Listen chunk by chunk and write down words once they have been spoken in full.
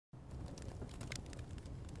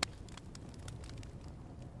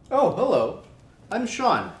Oh, hello. I'm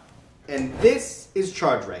Sean, and this is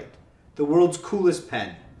ChargeRight, the world's coolest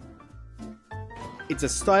pen. It's a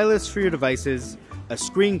stylus for your devices, a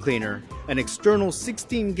screen cleaner, an external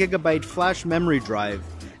 16GB flash memory drive,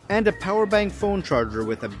 and a power bank phone charger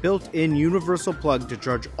with a built-in universal plug to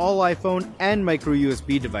charge all iPhone and micro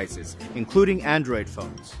USB devices, including Android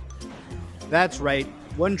phones. That's right,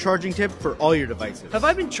 one charging tip for all your devices. Have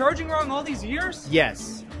I been charging wrong all these years?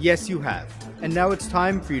 Yes, you have. And now it's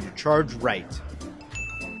time for you to charge right.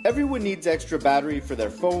 Everyone needs extra battery for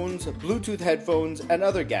their phones, Bluetooth headphones, and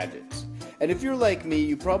other gadgets. And if you're like me,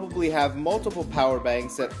 you probably have multiple power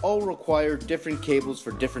banks that all require different cables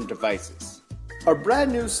for different devices. Our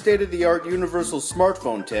brand new state-of-the-art universal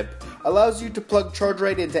smartphone tip allows you to plug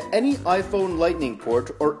ChargeRight into any iPhone Lightning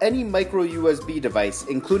port or any micro USB device,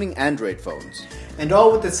 including Android phones. And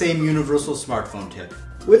all with the same universal smartphone tip.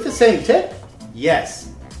 With the same tip?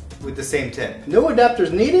 Yes, with the same tip. No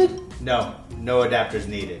adapters needed? No adapters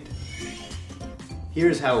needed.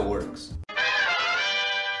 Here's how it works.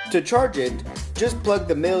 To charge it, just plug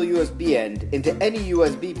the male USB end into any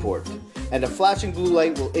USB port, and a flashing blue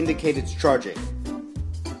light will indicate it's charging.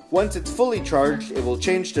 Once it's fully charged, it will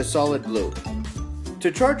change to solid blue.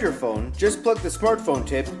 To charge your phone, just plug the smartphone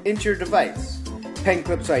tip into your device. Pen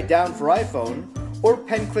clip side down for iPhone, or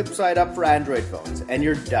pen clip side up for Android phones, and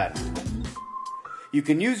you're done. You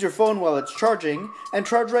can use your phone while it's charging, and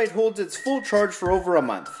ChargeRight holds its full charge for over a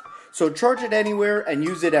month. So charge it anywhere and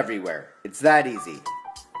use it everywhere. It's that easy.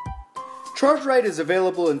 ChargeRight is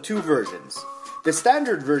available in two versions. The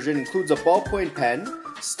standard version includes a ballpoint pen,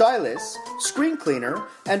 stylus, screen cleaner,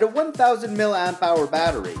 and a 1000 mAh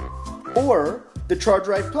battery. Or the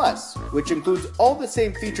ChargeRight Plus, which includes all the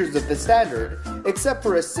same features of the standard, except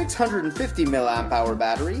for a 650 mAh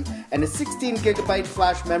battery and a 16GB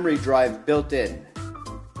flash memory drive built in.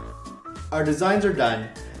 Our designs are done,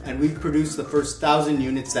 and we've produced the first 1,000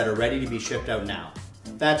 units that are ready to be shipped out now.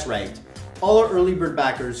 That's right, all our early bird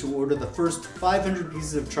backers who order the first 500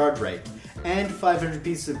 pieces of ChargeRight and 500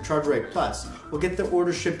 pieces of ChargeRight Plus will get their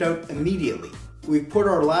order shipped out immediately. We've put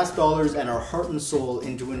our last dollars and our heart and soul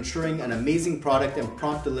into ensuring an amazing product and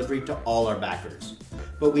prompt delivery to all our backers.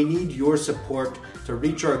 But we need your support to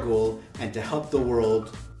reach our goal and to help the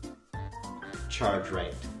world charge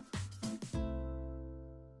right.